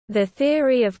The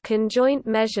theory of conjoint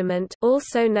measurement,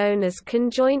 also known as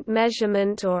conjoint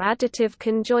measurement or additive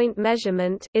conjoint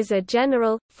measurement, is a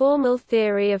general, formal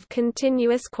theory of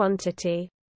continuous quantity.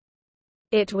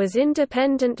 It was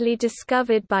independently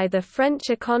discovered by the French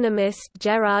economist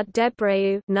Gérard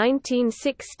Debreu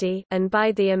 (1960) and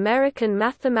by the American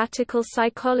mathematical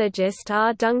psychologist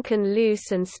R. Duncan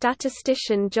Luce and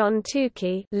statistician John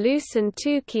Tukey (Luce and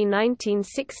Tukey,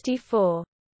 1964).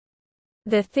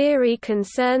 The theory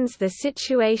concerns the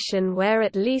situation where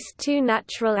at least two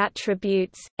natural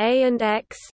attributes, A and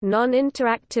X,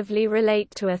 non-interactively relate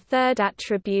to a third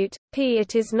attribute, P.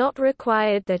 It is not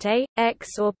required that A,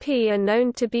 X or P are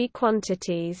known to be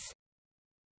quantities.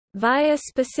 Via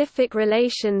specific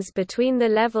relations between the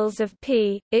levels of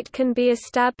P, it can be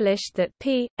established that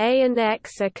P, A and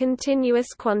X are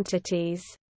continuous quantities.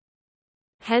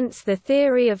 Hence the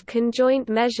theory of conjoint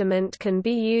measurement can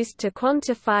be used to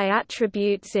quantify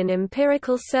attributes in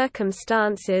empirical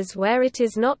circumstances where it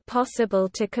is not possible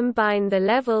to combine the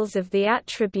levels of the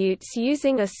attributes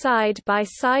using a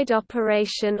side-by-side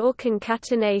operation or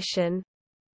concatenation.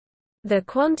 The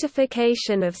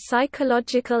quantification of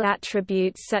psychological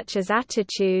attributes such as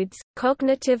attitudes,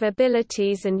 cognitive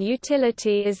abilities and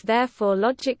utility is therefore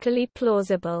logically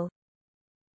plausible.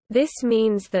 This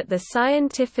means that the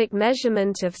scientific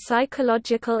measurement of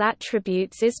psychological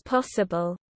attributes is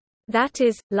possible. That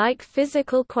is, like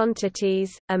physical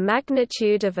quantities, a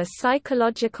magnitude of a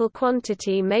psychological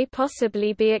quantity may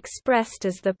possibly be expressed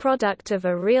as the product of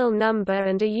a real number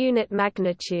and a unit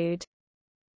magnitude.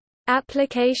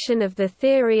 Application of the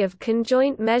theory of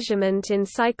conjoint measurement in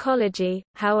psychology,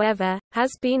 however,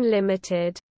 has been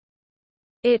limited.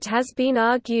 It has been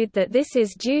argued that this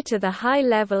is due to the high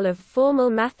level of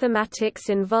formal mathematics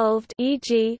involved,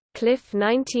 e.g., Cliff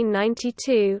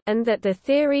 1992, and that the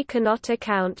theory cannot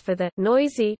account for the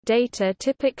noisy data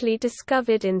typically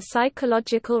discovered in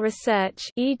psychological research,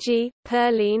 e.g.,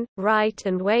 Perline, Wright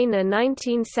and Weiner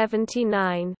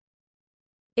 1979.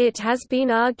 It has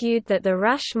been argued that the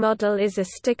Rasch model is a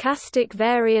stochastic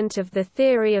variant of the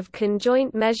theory of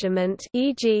conjoint measurement,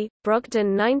 e.g.,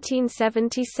 Brogdon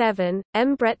 1977,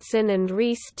 Embretson and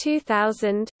Rees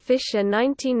 2000, Fisher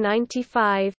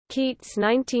 1995, Keats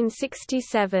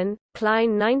 1967,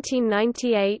 Klein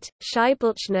 1998,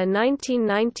 Scheibelchner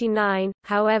 1999.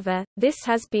 However, this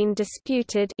has been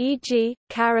disputed, e.g.,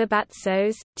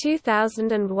 Karabatzos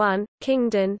 2001,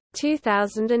 Kingdon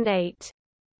 2008.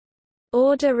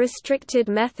 Order-restricted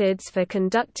methods for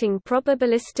conducting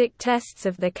probabilistic tests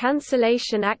of the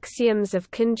cancellation axioms of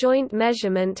conjoint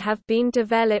measurement have been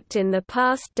developed in the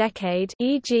past decade,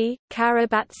 e.g.,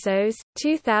 Karabatzos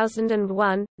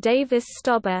 2001,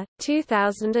 Davis-Stobbe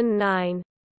 2009.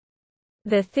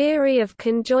 The theory of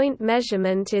conjoint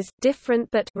measurement is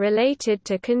different but related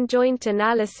to conjoint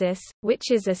analysis, which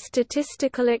is a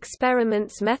statistical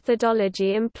experiments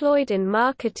methodology employed in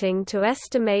marketing to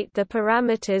estimate the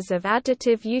parameters of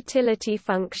additive utility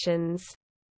functions.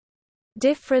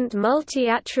 Different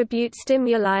multi-attribute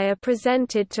stimuli are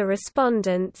presented to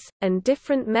respondents, and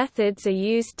different methods are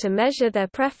used to measure their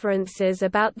preferences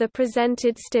about the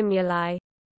presented stimuli.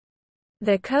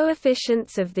 The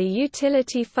coefficients of the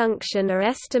utility function are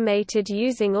estimated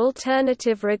using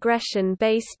alternative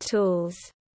regression-based tools.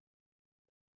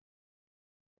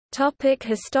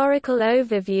 Historical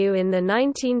overview. In the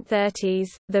 1930s,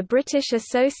 the British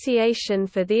Association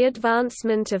for the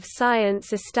Advancement of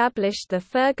Science established the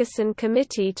Ferguson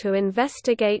Committee to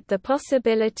investigate the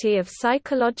possibility of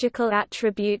psychological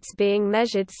attributes being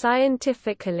measured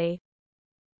scientifically.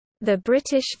 The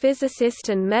British physicist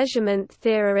and measurement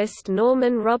theorist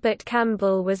Norman Robert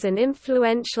Campbell was an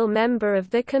influential member of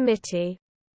the committee.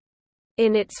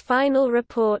 In its final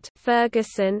report,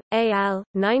 Ferguson, al.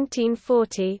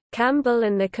 1940, Campbell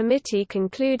and the committee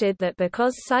concluded that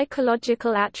because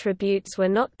psychological attributes were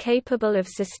not capable of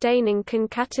sustaining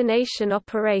concatenation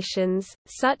operations,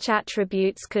 such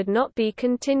attributes could not be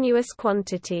continuous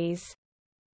quantities.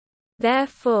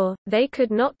 Therefore, they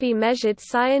could not be measured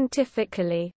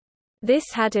scientifically. This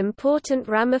had important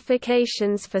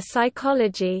ramifications for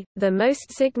psychology, the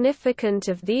most significant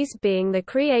of these being the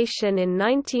creation in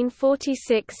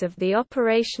 1946 of the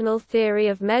operational theory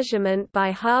of measurement by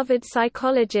Harvard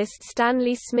psychologist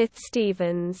Stanley Smith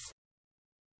Stevens.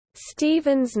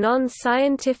 Stevens'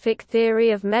 non-scientific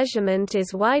theory of measurement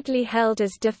is widely held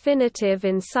as definitive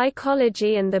in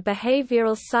psychology and the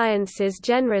behavioral sciences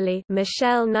generally.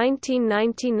 Michel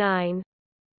 1999.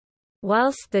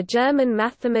 Whilst the German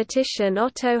mathematician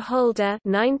Otto Holder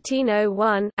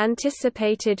 (1901)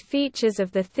 anticipated features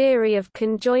of the theory of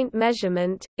conjoint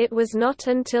measurement, it was not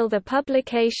until the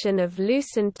publication of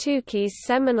Luce and Tukey's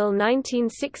seminal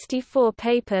 1964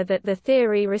 paper that the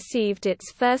theory received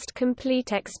its first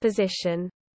complete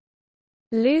exposition.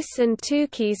 Luce and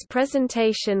Tukey's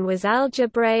presentation was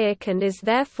algebraic and is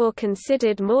therefore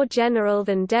considered more general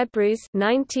than Debreu's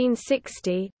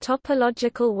 1960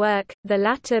 topological work, the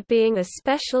latter being a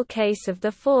special case of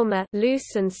the former,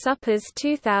 Luce and Supper's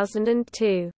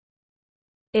 2002.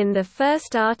 In the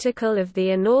first article of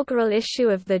the inaugural issue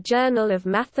of the Journal of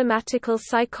Mathematical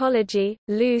Psychology,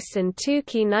 Luce and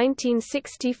Tukey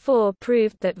 1964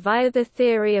 proved that via the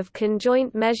theory of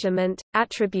conjoint measurement,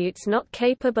 attributes not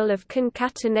capable of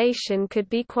concatenation could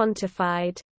be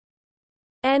quantified.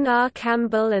 N. R.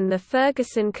 Campbell and the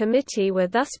Ferguson Committee were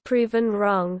thus proven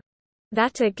wrong.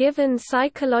 That a given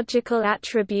psychological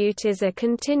attribute is a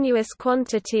continuous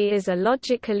quantity is a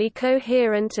logically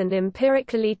coherent and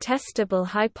empirically testable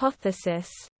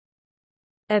hypothesis.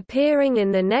 Appearing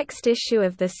in the next issue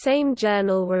of the same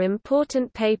journal were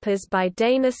important papers by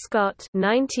Dana Scott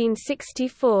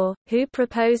 1964, who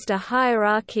proposed a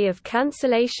hierarchy of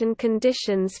cancellation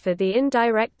conditions for the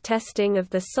indirect testing of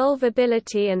the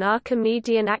solvability and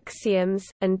Archimedean axioms,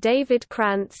 and David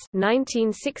Krantz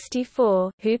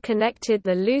 1964, who connected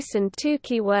the Luce and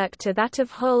Tukey work to that of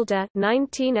Holder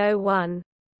 1901.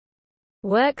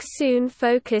 Work soon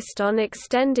focused on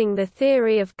extending the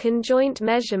theory of conjoint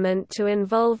measurement to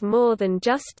involve more than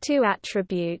just two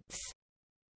attributes.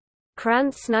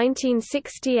 Krantz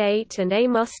 1968 and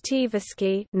Amos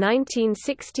Tversky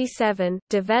 1967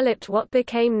 developed what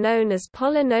became known as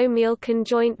polynomial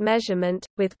conjoint measurement,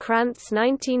 with Krantz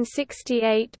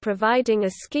 1968 providing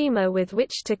a schema with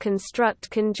which to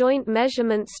construct conjoint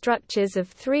measurement structures of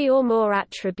three or more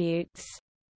attributes.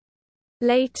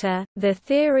 Later, the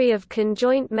theory of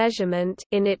conjoint measurement,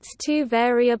 in its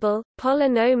two-variable,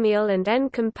 polynomial and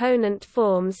n-component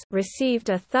forms, received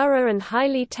a thorough and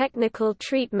highly technical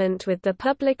treatment with the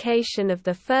publication of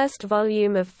the first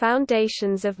volume of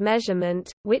Foundations of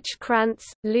Measurement, which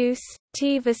Krantz, Luce,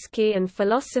 Tversky and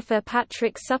philosopher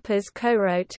Patrick Suppers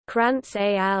co-wrote. Krantz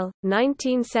et al.,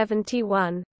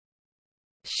 1971.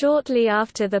 Shortly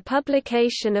after the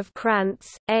publication of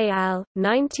Krantz, et al.,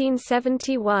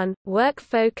 1971, work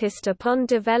focused upon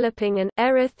developing an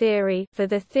error theory for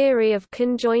the theory of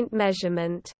conjoint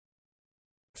measurement.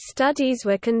 Studies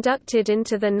were conducted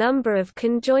into the number of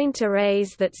conjoint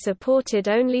arrays that supported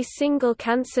only single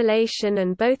cancellation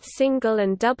and both single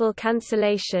and double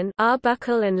cancellation.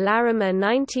 Arbuckle and Larimer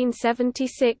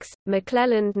 1976,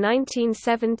 McClelland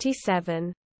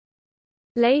 1977.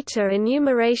 Later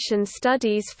enumeration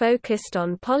studies focused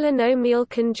on polynomial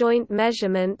conjoint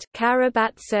measurement.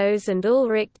 Karabatzos and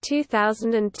Ulrich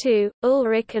 2002,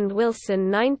 Ulrich and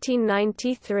Wilson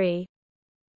 1993.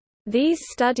 These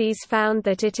studies found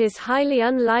that it is highly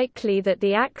unlikely that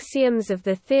the axioms of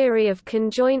the theory of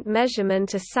conjoint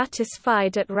measurement are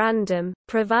satisfied at random,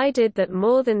 provided that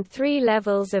more than three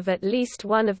levels of at least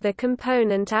one of the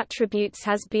component attributes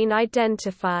has been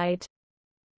identified.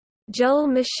 Joel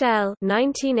Michel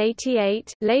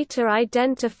 1988 later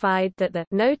identified that the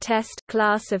no-test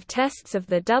class of tests of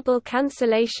the double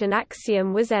cancellation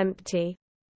axiom was empty.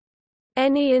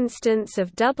 Any instance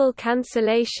of double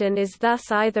cancellation is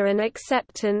thus either an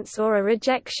acceptance or a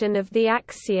rejection of the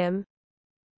axiom.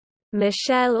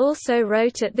 Michel also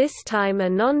wrote at this time a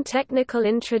non-technical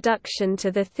introduction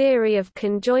to the theory of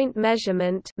conjoint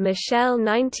measurement, Michel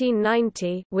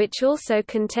 1990, which also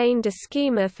contained a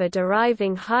schema for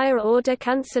deriving higher-order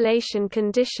cancellation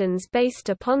conditions based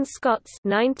upon Scott's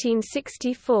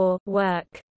 1964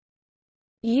 work.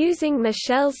 Using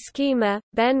Michel's schema,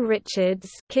 Ben Richards,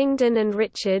 Kingdon and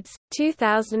Richards,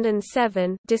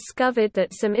 2007, discovered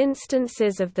that some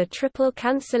instances of the triple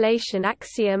cancellation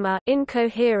axiom are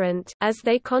incoherent, as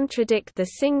they contradict the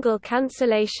single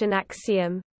cancellation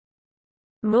axiom.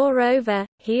 Moreover,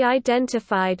 he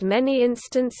identified many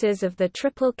instances of the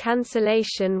triple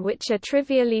cancellation which are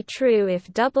trivially true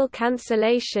if double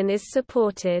cancellation is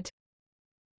supported.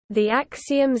 The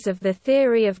axioms of the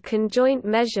theory of conjoint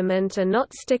measurement are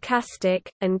not stochastic,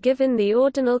 and given the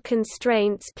ordinal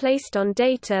constraints placed on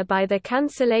data by the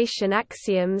cancellation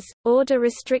axioms,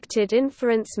 order-restricted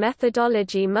inference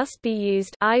methodology must be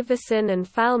used. Iverson and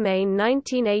Falmain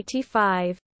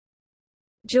 1985.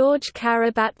 George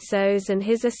Karabatzos and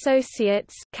his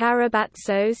associates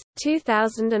Karabatzos,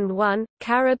 2001,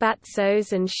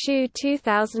 Karabatzos and Xu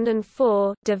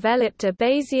 2004 developed a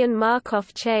Bayesian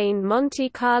Markov chain Monte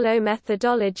Carlo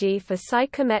methodology for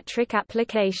psychometric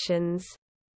applications.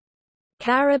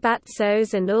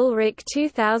 Karabatsos and Ulrich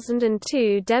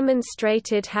 2002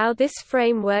 demonstrated how this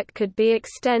framework could be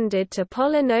extended to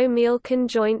polynomial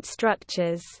conjoint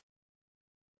structures.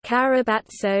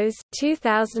 Karabatsos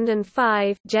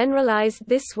 2005 generalized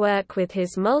this work with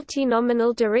his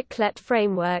multi-nominal Dirichlet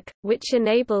framework, which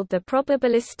enabled the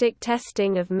probabilistic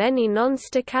testing of many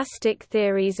non-stochastic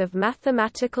theories of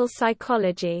mathematical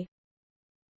psychology.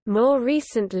 More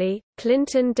recently,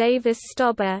 Clinton Davis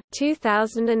Stobbe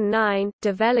 2009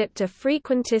 developed a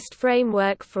frequentist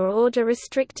framework for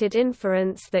order-restricted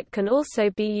inference that can also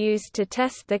be used to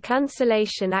test the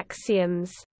cancellation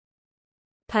axioms.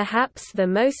 Perhaps the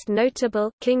most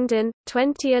notable Kingdon,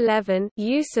 2011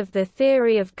 use of the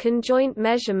theory of conjoint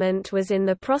measurement was in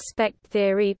the prospect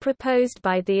theory proposed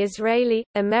by the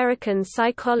Israeli-American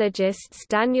psychologists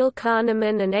Daniel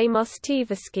Kahneman and Amos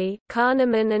Tversky,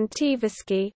 Kahneman and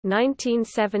Tversky,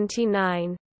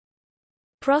 1979.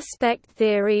 Prospect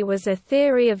theory was a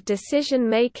theory of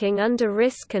decision-making under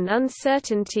risk and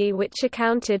uncertainty which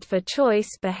accounted for choice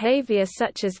behavior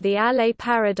such as the Allais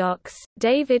paradox.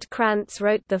 David Krantz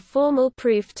wrote the formal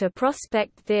proof to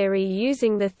prospect theory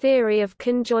using the theory of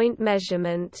conjoint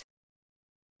measurement.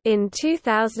 In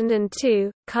 2002,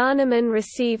 Kahneman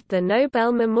received the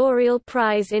Nobel Memorial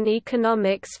Prize in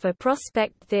Economics for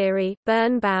prospect theory,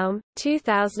 Birnbaum,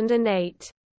 2008.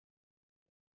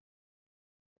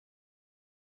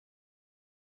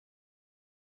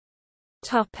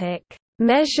 Topic: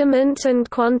 Measurement and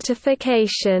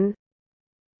quantification.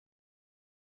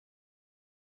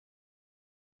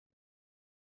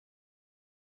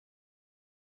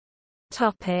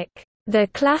 Topic: The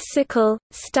classical,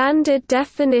 standard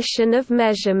definition of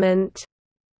measurement.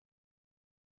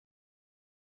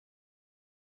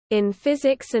 In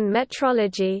physics and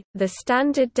metrology, the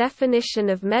standard definition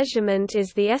of measurement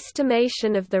is the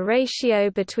estimation of the ratio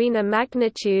between a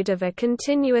magnitude of a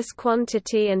continuous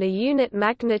quantity and a unit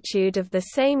magnitude of the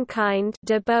same kind.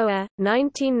 De Boer,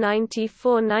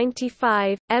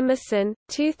 1994–95, Emerson,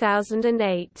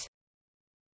 2008.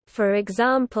 For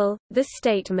example, the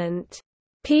statement,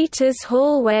 "Peter's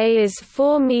hallway is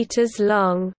 4 meters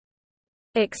long,"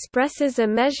 expresses a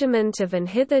measurement of an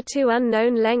hitherto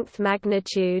unknown length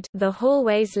magnitude, the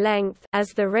hallway's length, as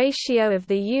the ratio of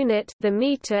the unit, the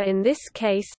meter in this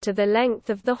case, to the length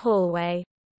of the hallway.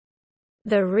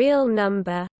 The real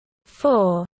number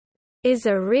 4 is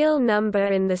a real number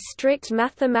in the strict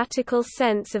mathematical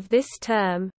sense of this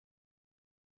term.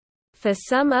 For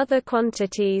some other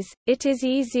quantities, it is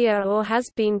easier or has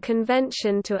been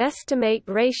convention to estimate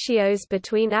ratios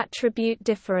between attribute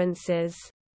differences.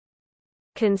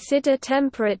 Consider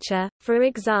temperature, for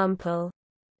example.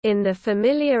 In the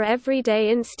familiar everyday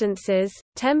instances,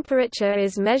 temperature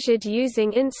is measured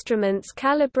using instruments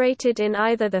calibrated in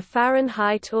either the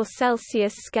Fahrenheit or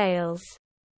Celsius scales.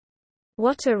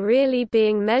 What are really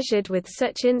being measured with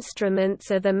such instruments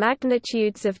are the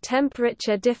magnitudes of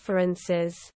temperature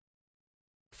differences.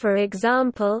 For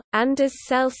example, Anders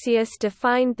Celsius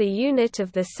defined the unit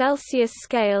of the Celsius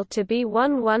scale to be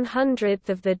 1/100th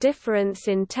of the difference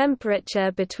in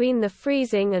temperature between the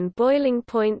freezing and boiling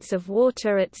points of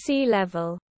water at sea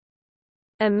level.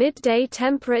 A midday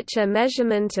temperature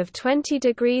measurement of 20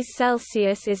 degrees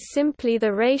Celsius is simply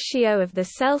the ratio of the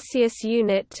Celsius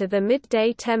unit to the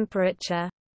midday temperature.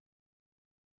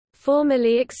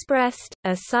 Formally expressed,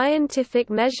 a scientific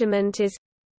measurement is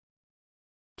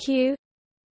Q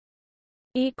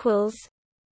equals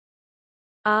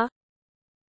R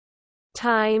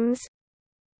times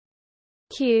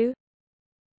Q.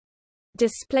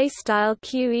 Display style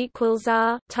Q equals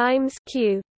R times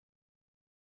Q,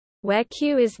 where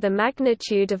Q is the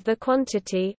magnitude of the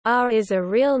quantity, R is a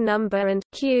real number, and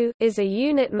Q is a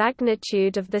unit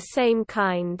magnitude of the same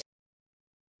kind.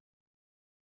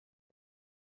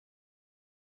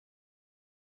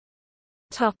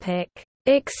 Topic: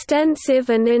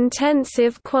 Extensive and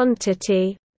intensive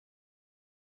quantity.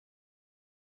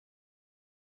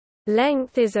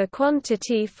 Length is a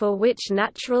quantity for which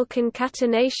natural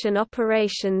concatenation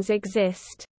operations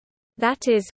exist. That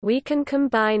is, we can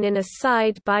combine in a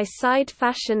side-by-side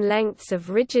fashion lengths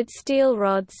of rigid steel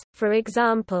rods, for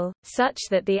example, such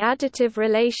that the additive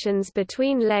relations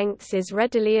between lengths is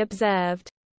readily observed.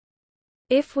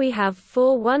 If we have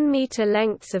 4 1-meter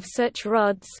lengths of such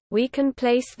rods, we can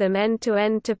place them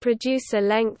end-to-end to produce a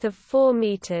length of 4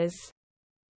 meters.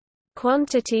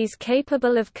 Quantities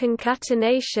capable of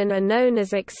concatenation are known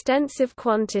as extensive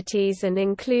quantities and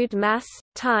include mass,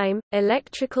 time,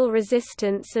 electrical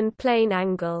resistance and plane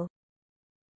angle.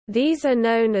 These are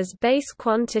known as base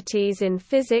quantities in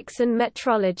physics and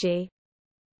metrology.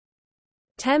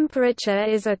 Temperature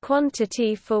is a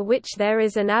quantity for which there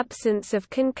is an absence of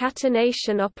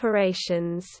concatenation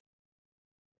operations.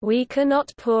 We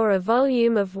cannot pour a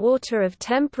volume of water of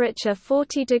temperature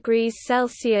 40 degrees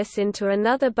Celsius into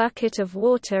another bucket of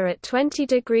water at 20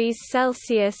 degrees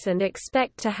Celsius and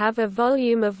expect to have a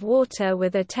volume of water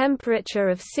with a temperature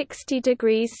of 60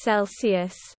 degrees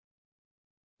Celsius.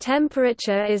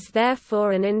 Temperature is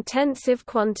therefore an intensive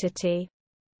quantity.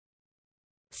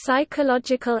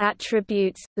 Psychological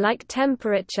attributes, like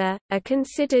temperature, are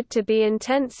considered to be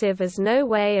intensive as no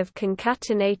way of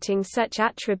concatenating such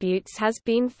attributes has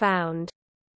been found.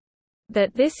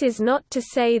 But this is not to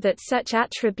say that such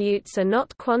attributes are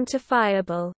not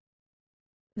quantifiable.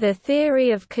 The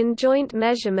theory of conjoint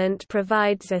measurement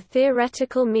provides a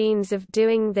theoretical means of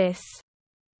doing this.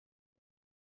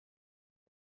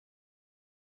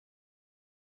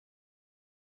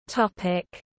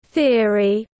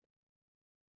 Theory.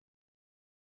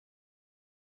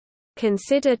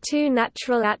 Consider two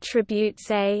natural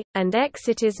attributes A, and X.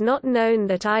 It is not known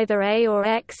that either A or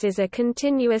X is a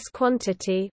continuous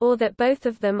quantity, or that both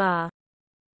of them are.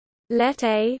 Let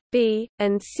A, B,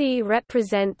 and C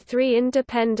represent three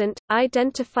independent,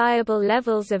 identifiable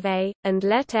levels of A, and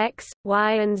let X,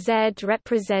 Y and Z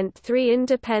represent three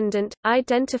independent,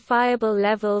 identifiable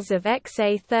levels of X.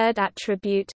 A third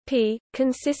attribute, P,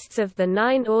 consists of the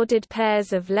 9 ordered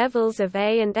pairs of levels of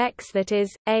A and X, that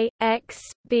is, A, X,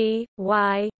 B,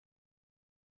 Y,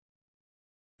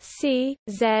 C,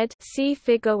 Z. See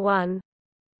Figure 1.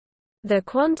 The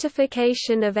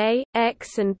quantification of A,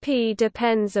 X and P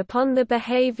depends upon the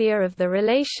behavior of the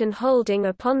relation holding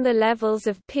upon the levels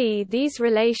of P. These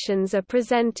relations are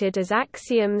presented as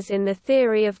axioms in the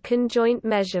theory of conjoint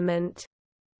measurement.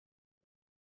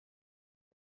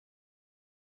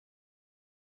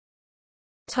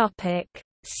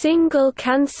 Single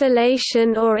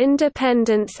cancellation or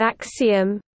independence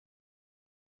axiom.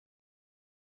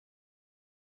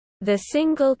 The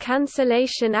single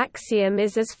cancellation axiom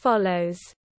is as follows.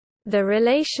 The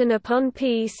relation upon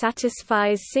P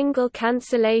satisfies single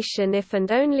cancellation if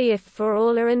and only if for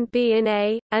all A and B in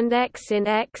A, and X in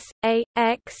X, A,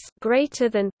 X greater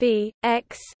than B,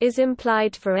 X is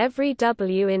implied for every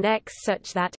W in X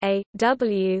such that A,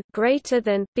 W greater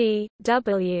than B,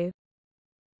 W.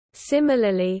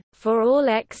 Similarly, for all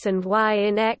X and Y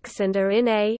in X and are in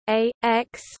A,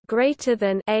 X greater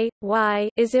than A, Y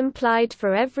is implied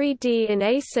for every D in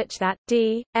A such that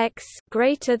D, X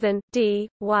greater than D,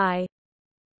 Y.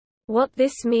 What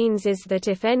this means is that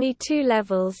if any two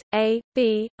levels, A,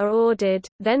 B, are ordered,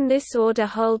 then this order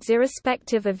holds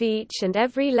irrespective of each and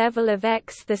every level of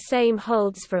X. The same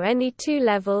holds for any two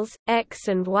levels, X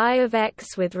and Y of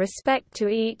X with respect to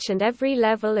each and every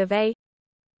level of A.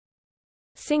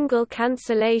 Single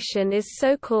cancellation is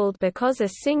so called because a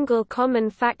single common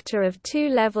factor of two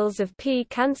levels of P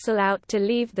cancel out to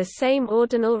leave the same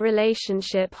ordinal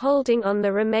relationship holding on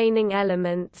the remaining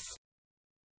elements.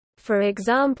 For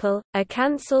example, A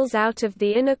cancels out of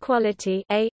the inequality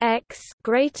A, X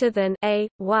greater than A,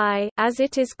 Y as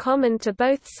it is common to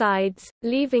both sides,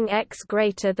 leaving X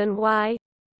greater than Y.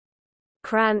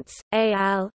 Krantz,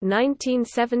 al.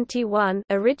 1971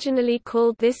 originally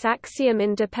called this axiom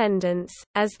independence,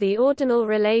 as the ordinal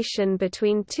relation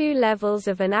between two levels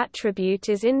of an attribute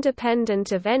is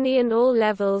independent of any and all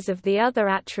levels of the other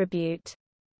attribute.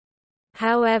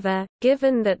 However,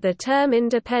 given that the term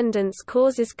independence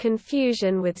causes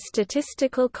confusion with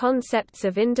statistical concepts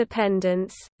of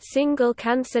independence, single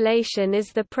cancellation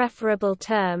is the preferable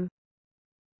term.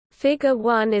 Figure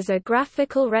 1 is a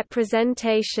graphical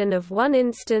representation of one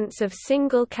instance of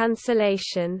single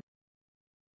cancellation.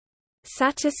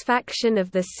 Satisfaction of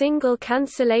the single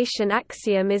cancellation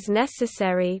axiom is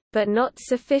necessary, but not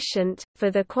sufficient,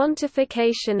 for the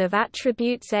quantification of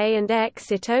attributes A and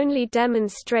X. It only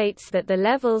demonstrates that the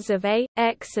levels of A,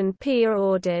 X and P are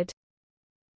ordered.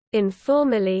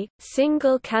 Informally,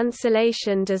 single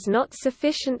cancellation does not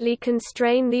sufficiently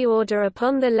constrain the order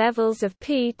upon the levels of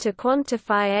P to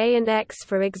quantify A and X.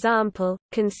 For example,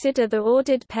 consider the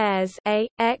ordered pairs A,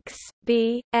 X,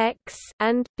 B, X,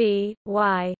 and B,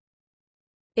 Y.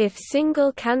 If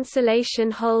single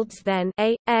cancellation holds, then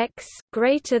A, X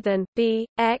greater than B,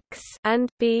 X and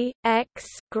B, X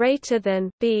greater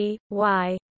than B,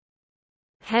 Y.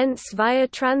 Hence via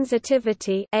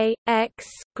transitivity A, X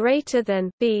greater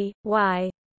than B, Y.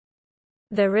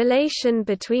 The relation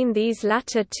between these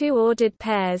latter two ordered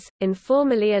pairs,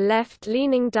 informally a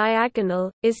left-leaning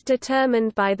diagonal, is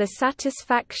determined by the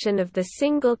satisfaction of the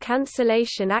single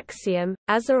cancellation axiom,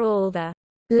 as are all the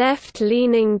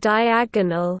left-leaning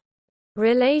diagonal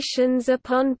relations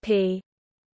upon P.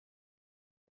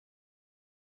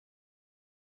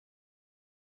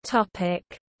 Topic: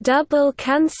 Double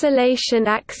cancellation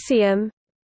axiom.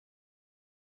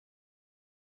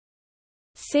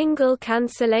 Single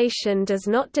cancellation does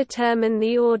not determine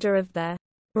the order of the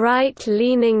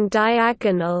right-leaning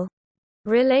diagonal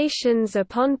relations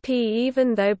upon P,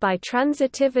 even though by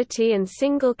transitivity and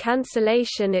single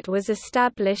cancellation it was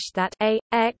established that a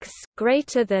x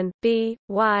greater than b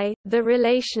y, the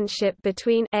relationship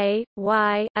between a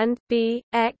y and b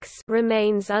x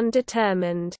remains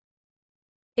undetermined.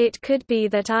 It could be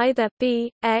that either b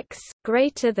x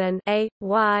greater than a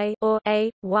y or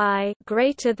a y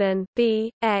greater than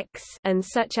b x, and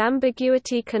such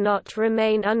ambiguity cannot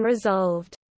remain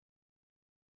unresolved.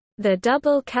 The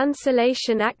double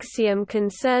cancellation axiom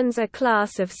concerns a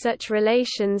class of such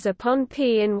relations upon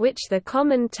P in which the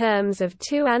common terms of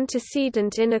two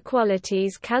antecedent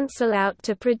inequalities cancel out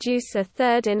to produce a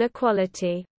third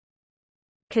inequality.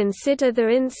 Consider the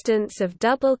instance of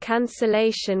double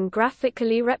cancellation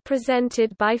graphically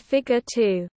represented by Figure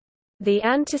 2. The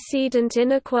antecedent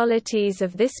inequalities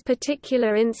of this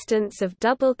particular instance of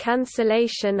double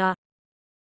cancellation are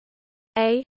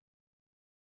a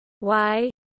y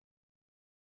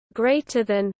greater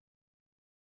than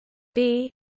b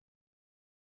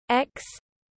x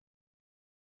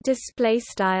display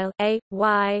style a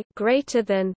y greater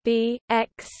than b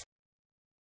x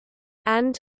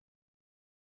and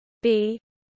b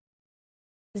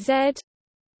z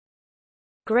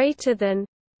greater than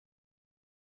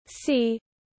c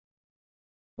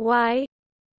y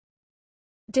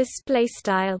display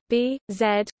style b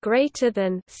z greater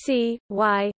than c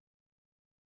y,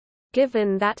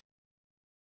 given that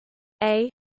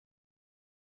a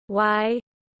y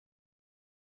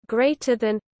greater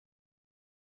than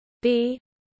b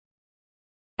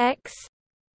x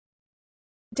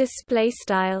display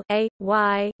style a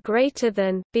y greater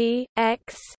than b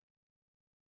x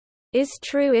is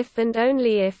true if and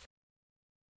only if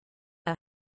a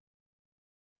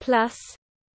plus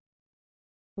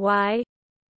y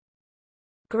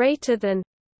greater than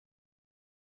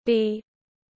b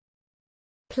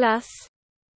plus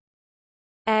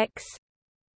x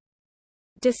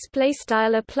display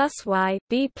style a plus y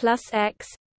b plus x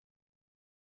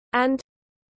and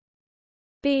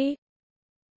b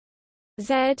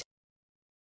z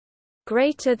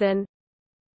greater than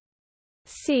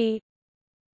c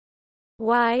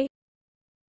y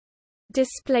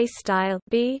display style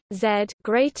b z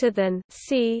greater than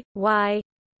c y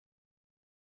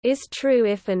is true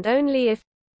if and only if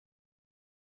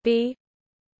b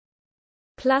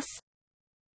plus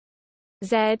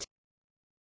z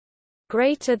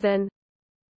greater than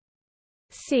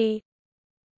c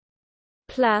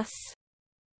plus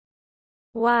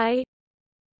y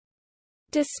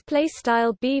display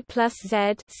style b plus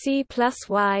z c plus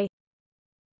y.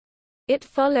 It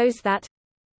follows that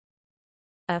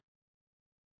a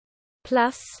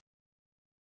plus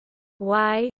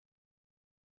y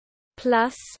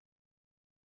plus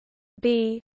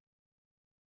b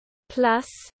plus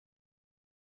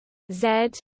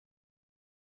z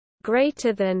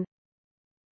greater than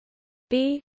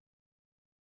b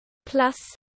plus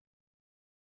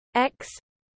x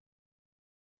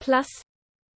plus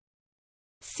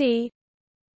c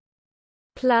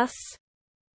plus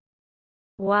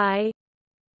y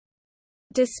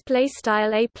display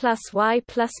style a plus y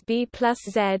plus b plus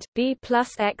z b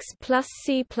plus x plus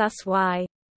c plus y.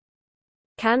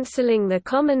 Cancelling the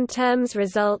common terms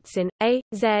results in a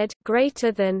z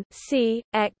greater than c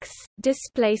x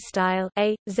display style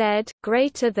a z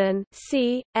greater than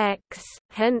c x.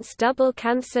 Hence, double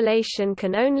cancellation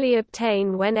can only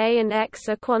obtain when a and x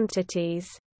are quantities.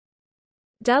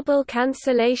 Double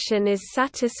cancellation is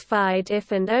satisfied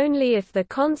if and only if the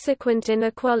consequent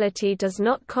inequality does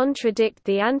not contradict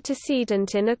the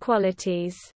antecedent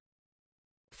inequalities.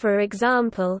 For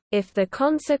example, if the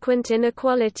consequent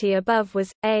inequality above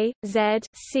was a z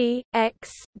c x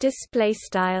display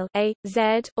style a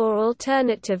z, or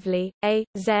alternatively a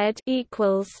z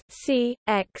equals c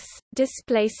x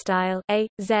display style a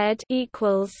z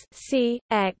equals c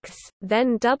x,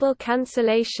 then double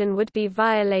cancellation would be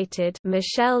violated.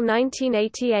 Michel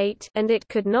 1988, and it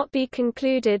could not be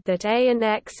concluded that a and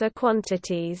x are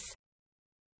quantities.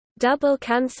 Double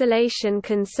cancellation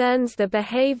concerns the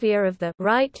behavior of the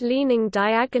right-leaning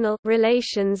diagonal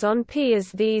relations on P,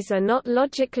 as these are not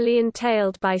logically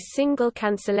entailed by single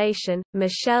cancellation.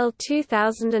 Michel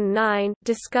 2009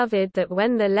 discovered that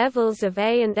when the levels of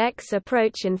A and X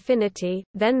approach infinity,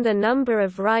 then the number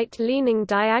of right-leaning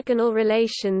diagonal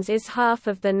relations is half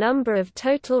of the number of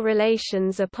total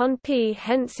relations upon P.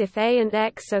 Hence, if A and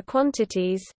X are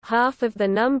quantities, half of the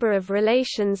number of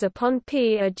relations upon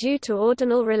P are due to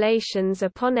ordinal relations relations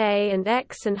upon A and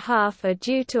X, and half are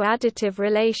due to additive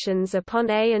relations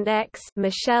upon A and X.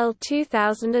 Michel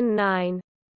 2009.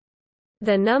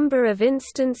 The number of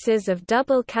instances of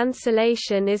double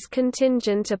cancellation is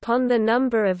contingent upon the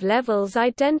number of levels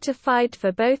identified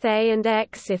for both A and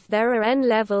X. If there are n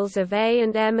levels of A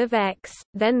and m of X,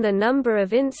 then the number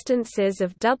of instances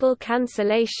of double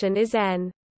cancellation is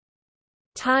n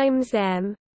times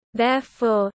m.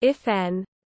 Therefore, if n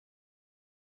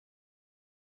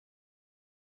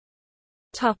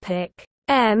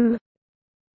m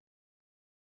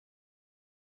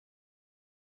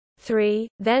 3,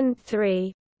 then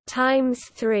 3 times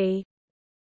 3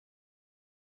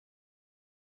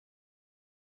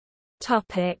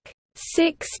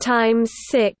 6 times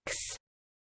 6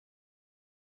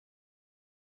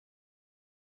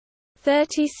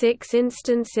 36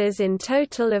 instances in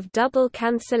total of double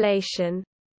cancellation.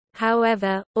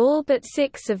 However, all but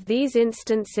 6 of these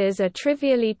instances are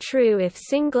trivially true if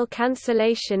single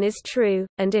cancellation is true,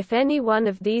 and if any one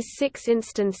of these 6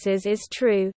 instances is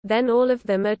true, then all of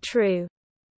them are true.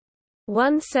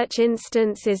 One such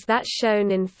instance is that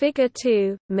shown in Figure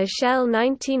 2. Michel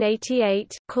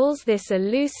 1988 calls this a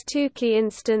loose Tukey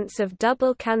instance of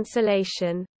double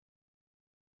cancellation.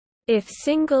 If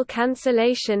single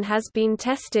cancellation has been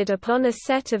tested upon a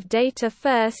set of data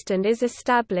first and is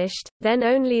established, then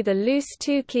only the loose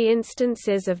Tukey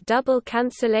instances of double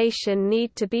cancellation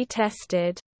need to be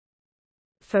tested.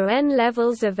 For n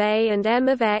levels of A and m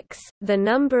of X, the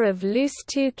number of loose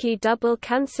Tukey double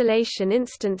cancellation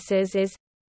instances is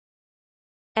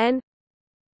n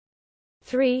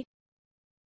 3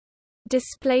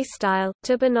 display style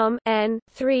tBanom n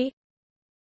 3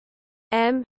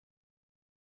 m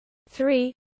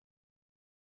 3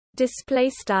 display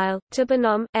style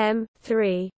tBanom m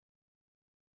 3.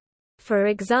 For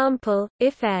example,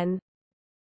 if n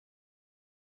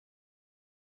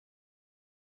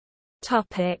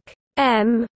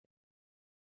m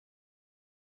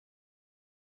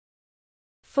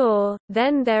 4,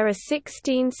 then there are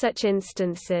 16 such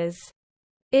instances.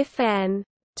 If n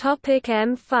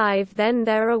m 5, then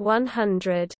there are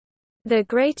 100. The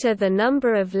greater the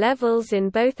number of levels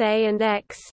in both A and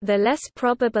X, the less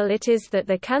probable it is that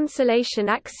the cancellation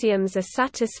axioms are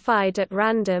satisfied at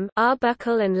random.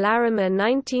 Arbuckle and Larimer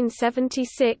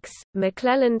 1976,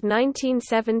 McClelland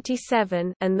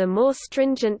 1977, and the more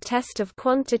stringent test of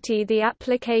quantity the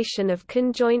application of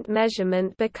conjoint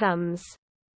measurement becomes.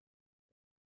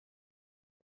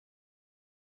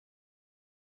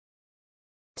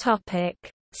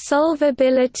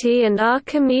 Solvability and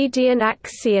Archimedean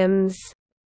axioms.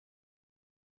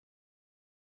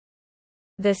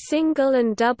 The single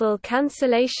and double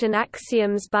cancellation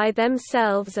axioms by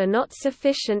themselves are not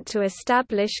sufficient to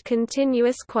establish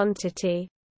continuous quantity.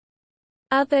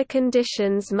 Other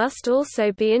conditions must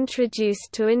also be introduced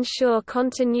to ensure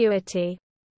continuity.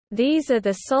 These are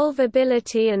the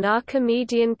solvability and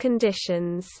Archimedean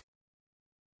conditions.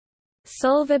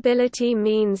 Solvability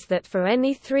means that for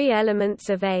any three elements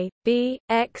of A, B,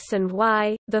 X and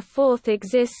Y, the fourth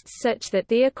exists such that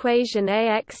the equation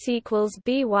AX equals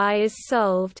BY is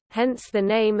solved, hence the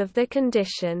name of the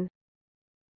condition.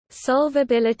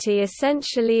 Solvability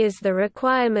essentially is the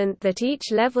requirement that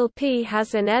each level P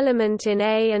has an element in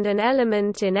A and an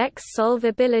element in X.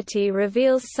 Solvability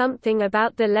reveals something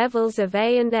about the levels of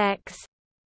A and X.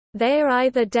 They are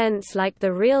either dense like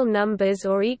the real numbers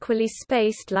or equally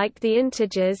spaced like the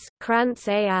integers. Krantz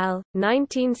al.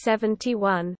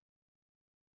 1971.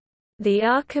 The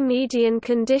Archimedean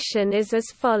condition is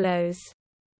as follows.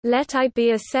 Let I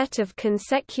be a set of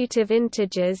consecutive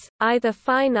integers, either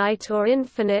finite or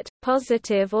infinite,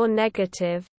 positive or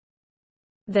negative.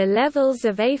 The levels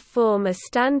of A form a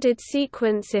standard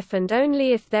sequence if and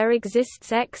only if there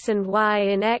exists X and Y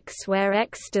in X where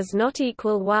X does not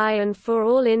equal Y, and for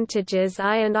all integers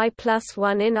I and I plus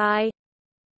 1 in I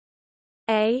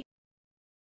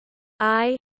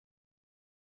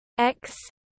X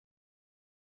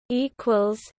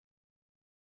equals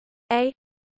I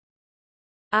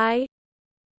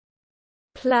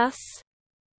plus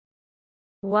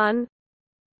 1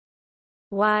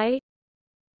 Y.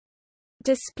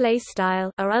 Display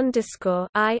style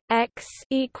I X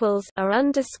equals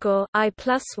I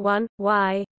plus 1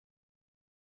 Y.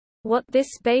 What this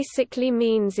basically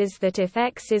means is that if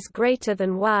X is greater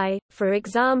than Y, for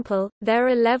example, there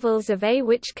are levels of A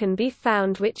which can be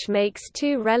found which makes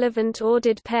two relevant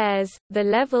ordered pairs, the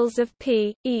levels of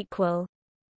P, equal.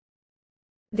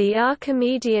 The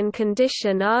Archimedean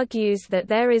condition argues that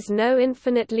there is no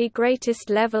infinitely greatest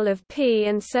level of P,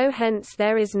 and so hence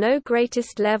there is no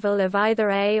greatest level of either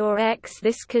A or X.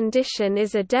 This condition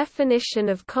is a definition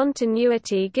of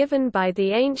continuity given by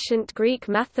the ancient Greek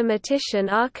mathematician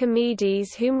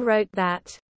Archimedes, whom wrote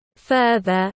that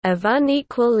further, of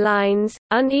unequal lines,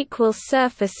 unequal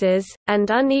surfaces, and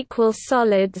unequal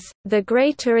solids, the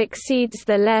greater exceeds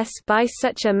the less by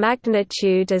such a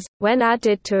magnitude as, when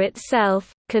added to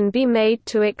itself, can be made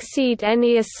to exceed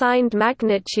any assigned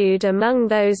magnitude among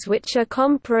those which are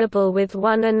comparable with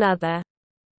one another.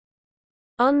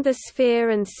 On the Sphere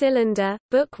and Cylinder,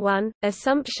 Book 1,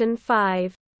 Assumption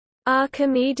 5.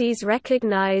 Archimedes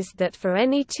recognized that for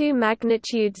any two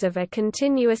magnitudes of a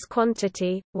continuous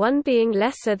quantity, one being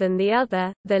lesser than the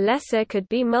other, the lesser could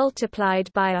be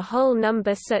multiplied by a whole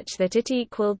number such that it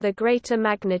equaled the greater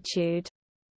magnitude.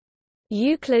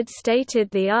 Euclid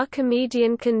stated the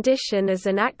Archimedean condition as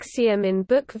an axiom in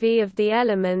Book V of the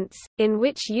Elements, in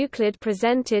which Euclid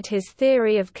presented his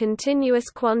theory of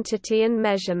continuous quantity and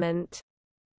measurement.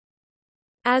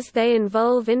 As they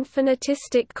involve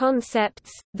infinitistic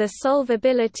concepts, the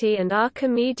solvability and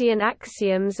Archimedean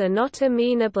axioms are not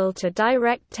amenable to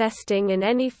direct testing in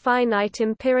any finite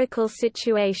empirical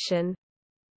situation.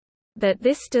 But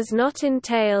this does not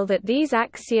entail that these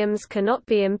axioms cannot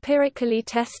be empirically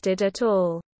tested at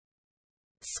all.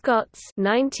 Scott's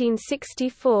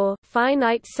 1964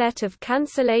 finite set of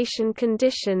cancellation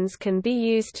conditions can be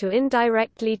used to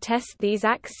indirectly test these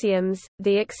axioms,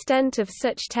 the extent of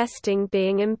such testing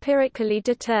being empirically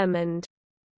determined.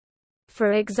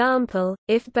 For example,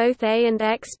 if both A and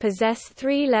X possess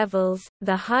three levels,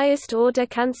 the highest-order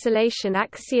cancellation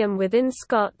axiom within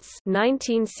Scott's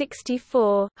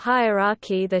 1964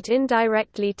 hierarchy that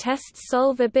indirectly tests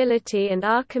solvability and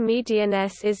Archimedean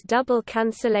S is double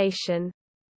cancellation.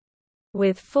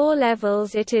 With four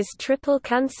levels it is triple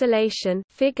cancellation,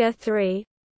 Figure 3.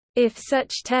 If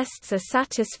such tests are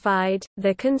satisfied,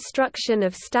 the construction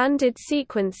of standard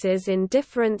sequences in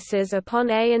differences upon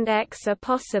A and X are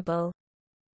possible.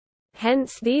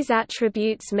 Hence these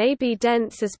attributes may be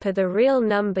dense as per the real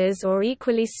numbers or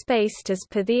equally spaced as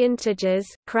per the integers.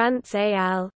 Krantz et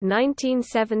al.,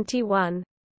 1971.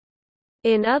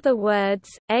 In other words,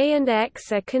 A and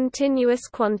X are continuous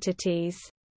quantities.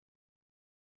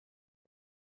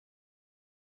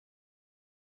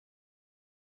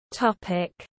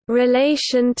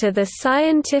 Relation to the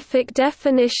scientific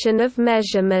definition of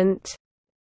measurement.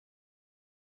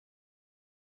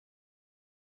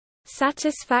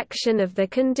 Satisfaction of the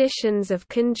conditions of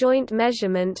conjoint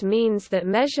measurement means that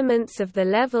measurements of the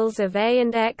levels of A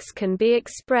and X can be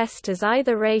expressed as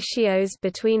either ratios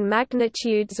between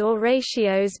magnitudes or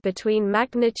ratios between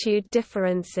magnitude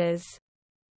differences.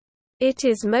 It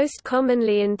is most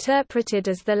commonly interpreted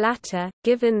as the latter,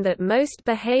 given that most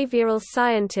behavioral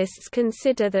scientists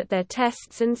consider that their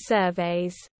tests and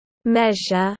surveys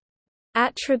measure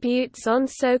attributes on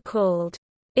so-called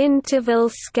interval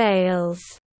scales.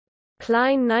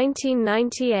 Klein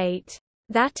 1998.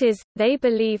 That is, they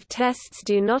believe tests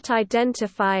do not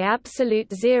identify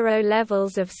absolute zero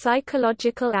levels of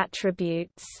psychological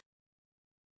attributes.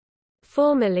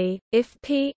 Formally, if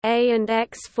P, A and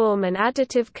X form an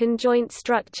additive conjoint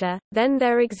structure, then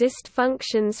there exist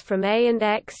functions from A and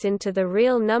X into the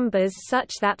real numbers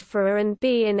such that for A and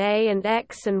B in A and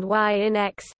X and Y in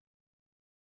X,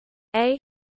 A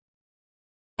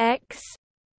X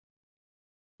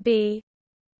B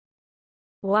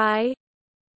Y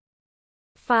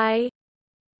phi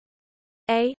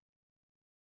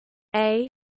A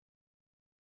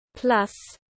plus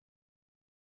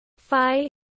phi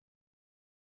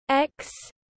X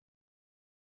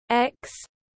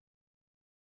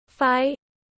phi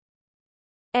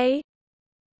A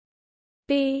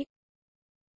B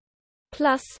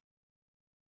plus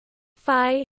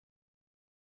phi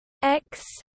X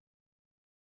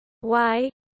Y.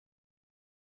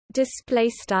 Display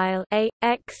style A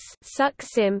X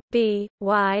sucsim B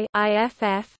Y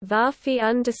IFF varphi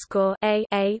underscore A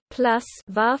plus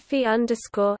varphi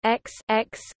underscore X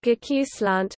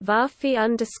geqslant varphi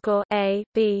underscore A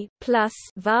B plus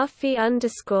varphi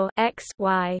underscore X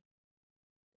Y.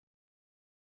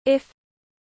 If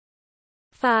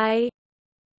phi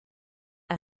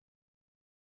A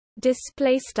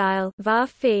display style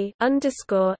varphi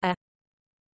underscore A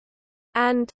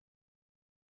and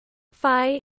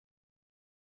phi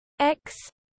X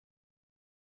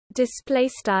display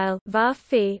style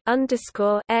varphi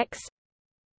underscore X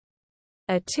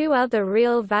are two other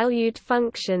real valued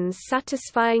functions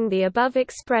satisfying the above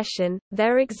expression,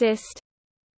 there exist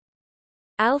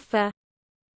alpha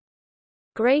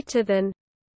greater than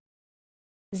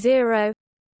 0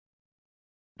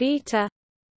 beta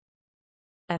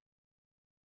a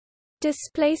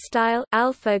display style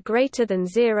alpha greater than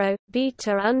 0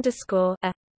 beta underscore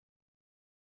a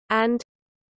and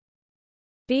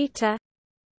beta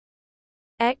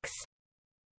x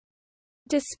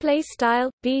display style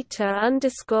beta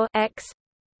underscore x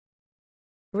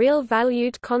real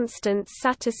valued constants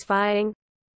satisfying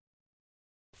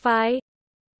phi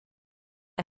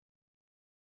a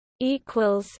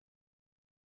equals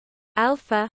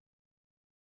alpha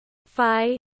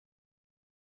phi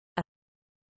a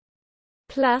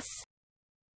plus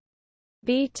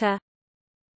beta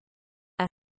a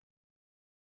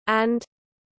and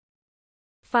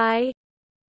phi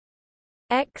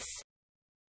x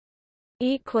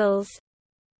equals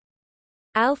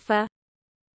alpha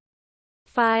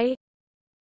phi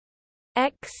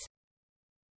x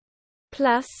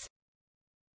plus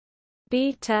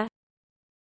beta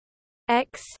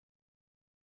x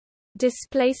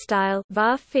display style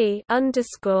var phi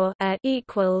underscore a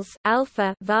equals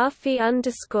alpha var phi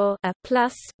underscore a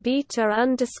plus beta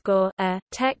underscore a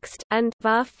text and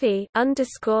var phi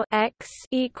underscore x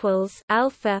equals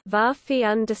alpha var phi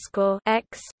underscore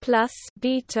x plus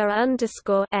beta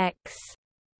underscore x.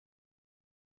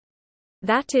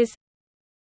 That is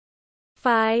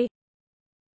phi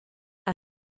a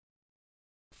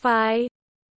phi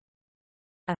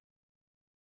a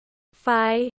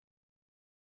phi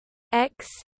x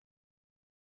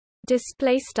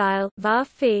display style var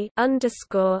phi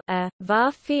underscore a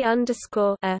var phi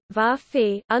underscore a var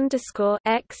phi underscore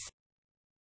x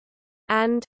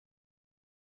and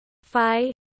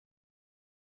phi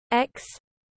x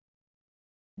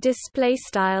display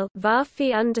style var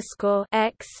phi underscore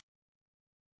x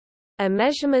are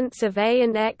measurements of A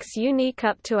and X unique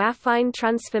up to affine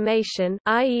transformation,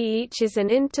 i.e. each is an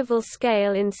interval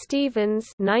scale in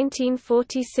Stevens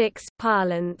 1946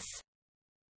 parlance.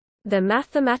 The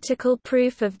mathematical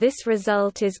proof of this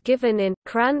result is given in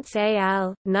Krantz et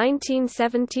al.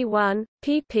 1971,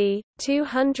 pp.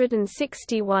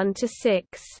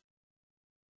 261–6.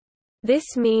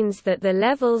 This means that the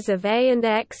levels of A and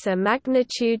X are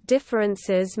magnitude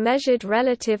differences measured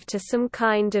relative to some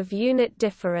kind of unit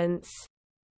difference.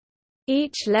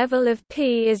 Each level of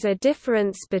P is a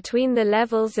difference between the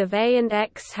levels of A and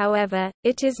X. However,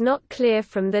 it is not clear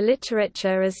from the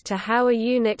literature as to how a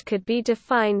unit could be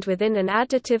defined within an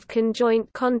additive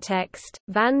conjoint context.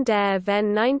 Van der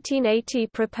Ven 1980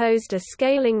 proposed a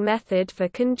scaling method for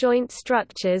conjoint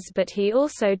structures, but he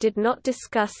also did not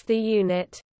discuss the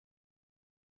unit.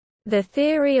 The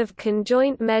theory of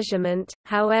conjoint measurement,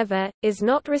 however, is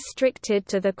not restricted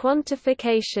to the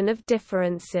quantification of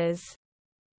differences.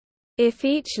 If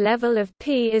each level of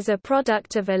P is a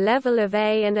product of a level of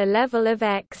A and a level of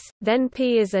X, then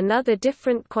P is another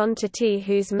different quantity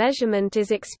whose measurement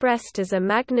is expressed as a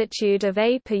magnitude of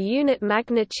A per unit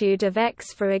magnitude of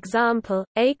X. For example,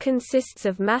 A consists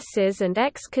of masses and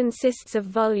X consists of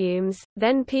volumes,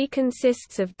 then P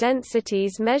consists of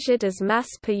densities measured as mass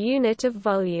per unit of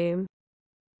volume.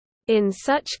 In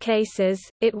such cases,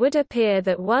 it would appear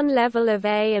that one level of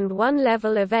A and one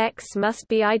level of X must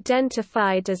be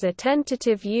identified as a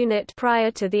tentative unit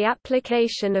prior to the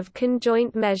application of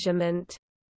conjoint measurement.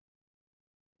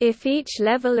 If each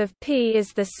level of P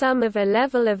is the sum of a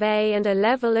level of A and a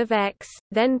level of X,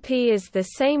 then P is the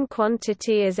same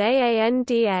quantity as A and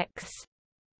X.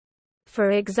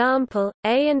 For example,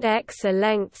 A and X are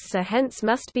lengths, so hence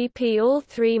must be P. All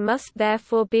three must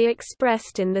therefore be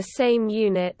expressed in the same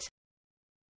unit.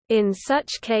 In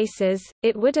such cases,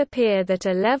 it would appear that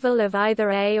a level of either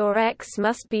A or X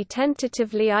must be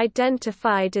tentatively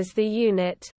identified as the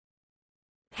unit.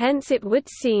 Hence it would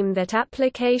seem that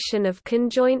application of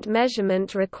conjoint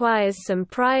measurement requires some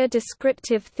prior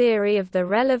descriptive theory of the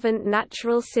relevant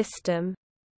natural system.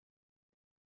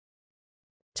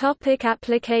 Topic: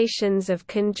 applications of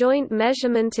conjoint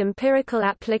measurement. Empirical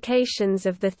applications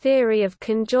of the theory of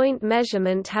conjoint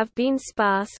measurement have been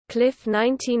sparse. Cliff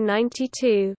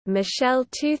 1992, Michel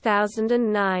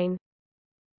 2009.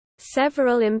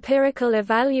 Several empirical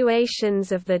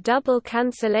evaluations of the double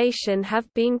cancellation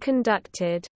have been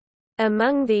conducted.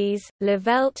 Among these,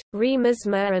 Levelt,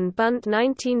 Riemersma and Bunt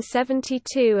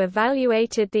 1972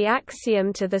 evaluated the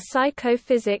axiom to the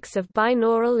psychophysics of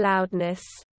binaural loudness.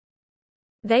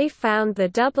 They found the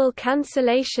double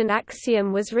cancellation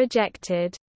axiom was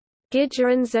rejected.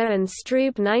 Gigerenzer and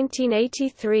Strube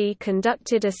 1983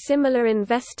 conducted a similar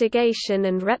investigation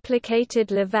and replicated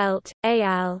Levelt, et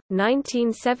al.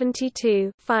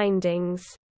 1972 findings.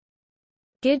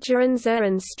 Gigerenzer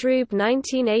and Strube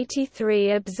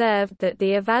 1983 observed that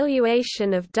the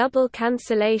evaluation of double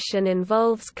cancellation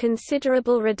involves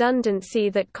considerable redundancy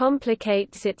that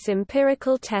complicates its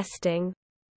empirical testing.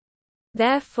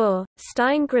 Therefore,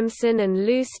 Steingrimson and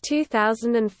Luce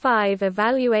 2005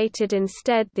 evaluated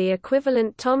instead the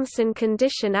equivalent Thomson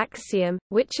condition axiom,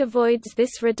 which avoids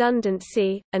this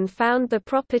redundancy, and found the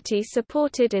property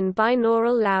supported in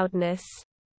binaural loudness.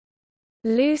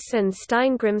 Luce and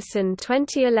Steingrimson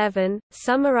 2011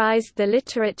 summarized the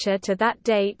literature to that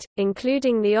date,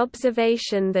 including the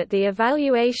observation that the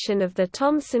evaluation of the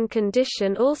Thomson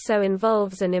condition also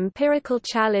involves an empirical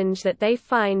challenge that they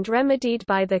find remedied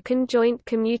by the conjoint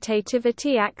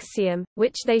commutativity axiom,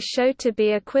 which they show to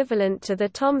be equivalent to the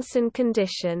Thomson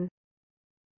condition.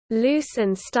 Luce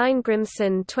and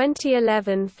Steingrimson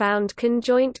 2011 found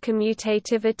conjoint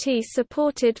commutativity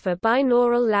supported for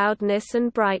binaural loudness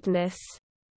and brightness.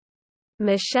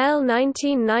 Michel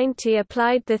 1990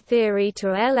 applied the theory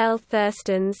to L. L.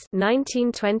 Thurston's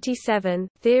 1927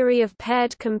 theory of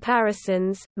paired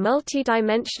comparisons,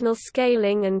 multidimensional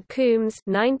scaling, and Coombs'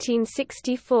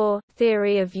 1964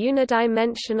 theory of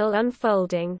unidimensional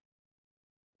unfolding.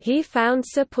 He found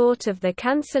support of the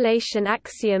cancellation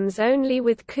axioms only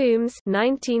with Coombs'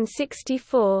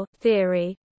 1964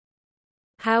 theory.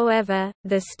 However,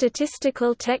 the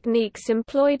statistical techniques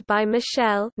employed by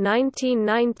Michel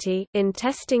 1990 in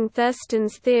testing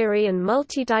Thurston's theory and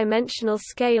multidimensional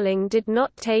scaling did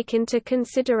not take into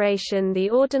consideration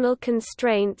the ordinal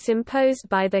constraints imposed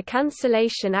by the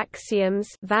cancellation axioms.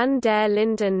 Van der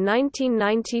Linden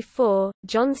 1994,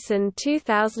 Johnson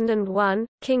 2001,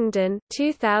 Kingdon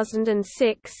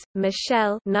 2006,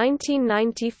 Michel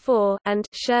 1994, and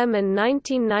Sherman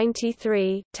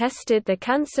 1993 tested the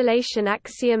cancellation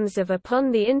axioms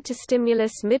upon the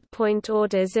interstimulus midpoint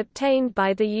orders obtained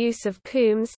by the use of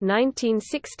Coombs'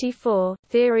 1964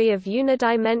 theory of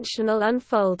unidimensional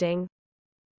unfolding.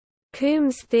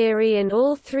 Coombs' theory in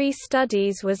all three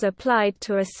studies was applied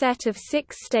to a set of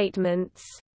 6 statements.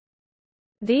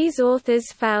 These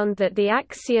authors found that the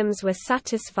axioms were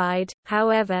satisfied,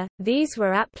 however, these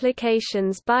were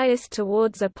applications biased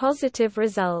towards a positive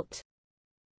result.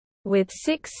 With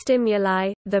 6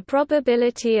 stimuli, the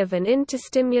probability of an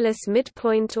interstimulus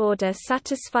midpoint order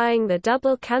satisfying the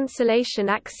double cancellation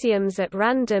axioms at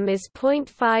random is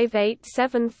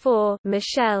 0.5874.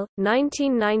 Michel,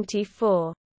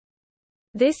 1994.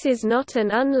 This is not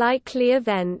an unlikely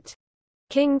event.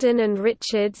 Kingdon and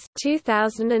Richards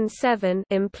 2007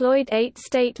 employed 8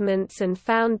 statements and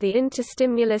found the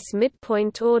interstimulus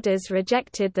midpoint orders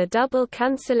rejected the double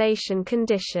cancellation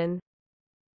condition.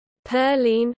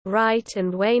 Perline, Wright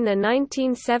and Weiner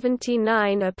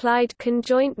 1979 applied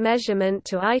conjoint measurement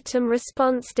to item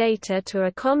response data to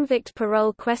a convict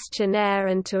parole questionnaire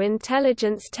and to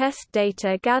intelligence test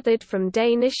data gathered from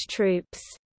Danish troops.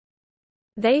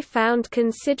 They found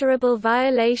considerable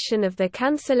violation of the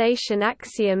cancellation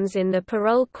axioms in the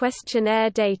parole questionnaire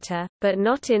data, but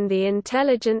not in the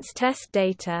intelligence test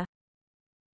data.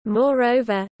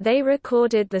 Moreover, they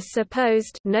recorded the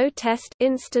supposed no-test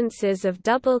instances of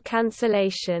double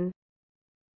cancellation.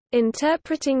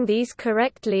 Interpreting these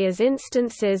correctly as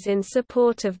instances in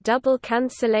support of double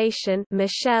cancellation,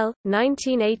 Michel,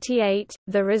 1988,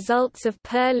 the results of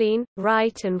Perline,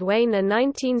 Wright and Weiner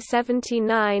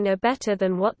 1979 are better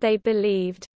than what they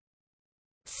believed.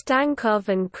 Stankov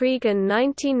and Cregan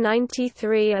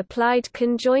 1993 applied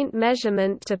conjoint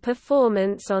measurement to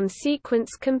performance on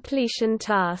sequence completion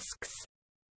tasks.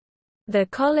 The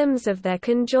columns of their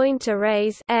conjoint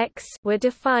arrays X were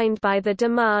defined by the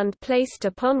demand placed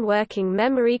upon working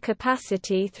memory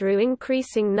capacity through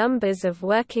increasing numbers of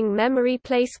working memory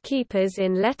place keepers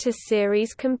in lattice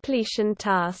series completion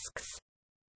tasks.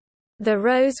 The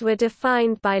rows were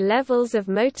defined by levels of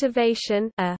motivation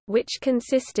A, which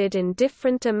consisted in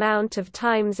different amount of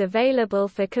times available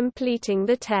for completing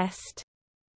the test.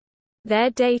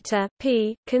 Their data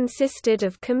P consisted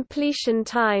of completion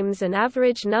times and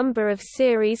average number of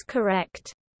series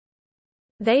correct.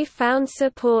 They found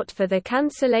support for the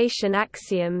cancellation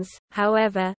axioms,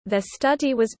 however, their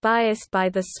study was biased by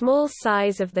the small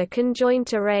size of the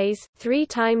conjoint arrays 3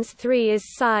 times 3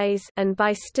 is size and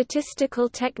by statistical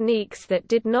techniques that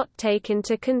did not take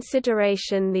into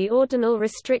consideration the ordinal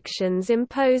restrictions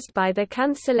imposed by the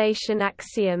cancellation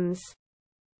axioms.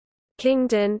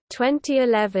 Kingdon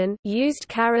 2011 used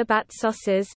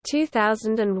Karabatsos's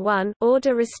 2001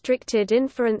 order-restricted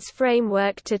inference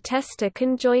framework to test a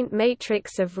conjoint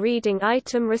matrix of reading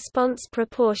item response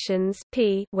proportions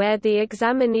P, where the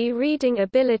examinee reading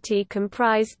ability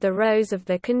comprised the rows of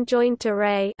the conjoint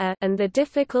array A, and the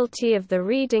difficulty of the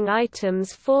reading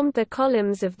items formed the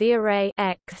columns of the array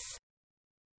X.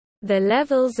 The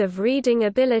levels of reading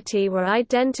ability were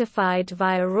identified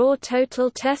via raw total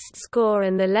test score,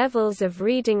 and the levels of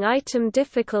reading item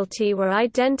difficulty were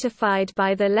identified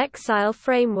by the Lexile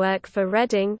framework for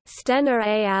Reading, Stenner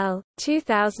al.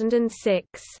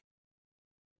 2006.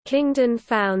 Kingdon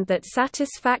found that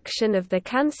satisfaction of the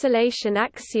cancellation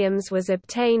axioms was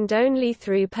obtained only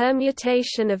through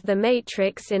permutation of the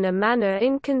matrix in a manner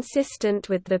inconsistent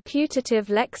with the putative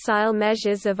Lexile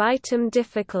measures of item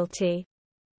difficulty.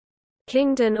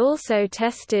 Kingdon also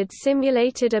tested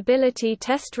simulated ability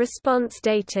test response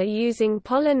data using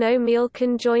polynomial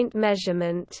conjoint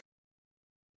measurement.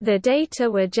 The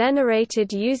data were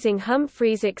generated using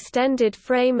Humphrey's extended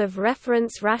frame of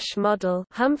reference Rasch model,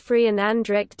 Humphrey and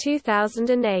Andrick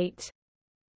 2008.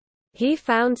 He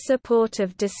found support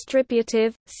of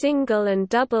distributive, single and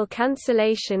double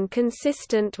cancellation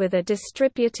consistent with a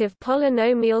distributive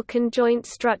polynomial conjoint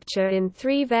structure in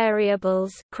 3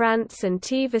 variables, Krantz and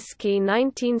Tversky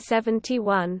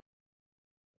 1971.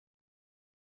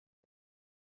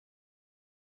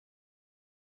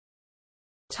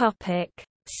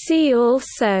 See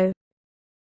also: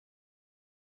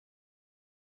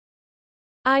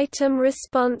 Item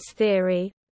response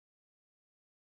theory.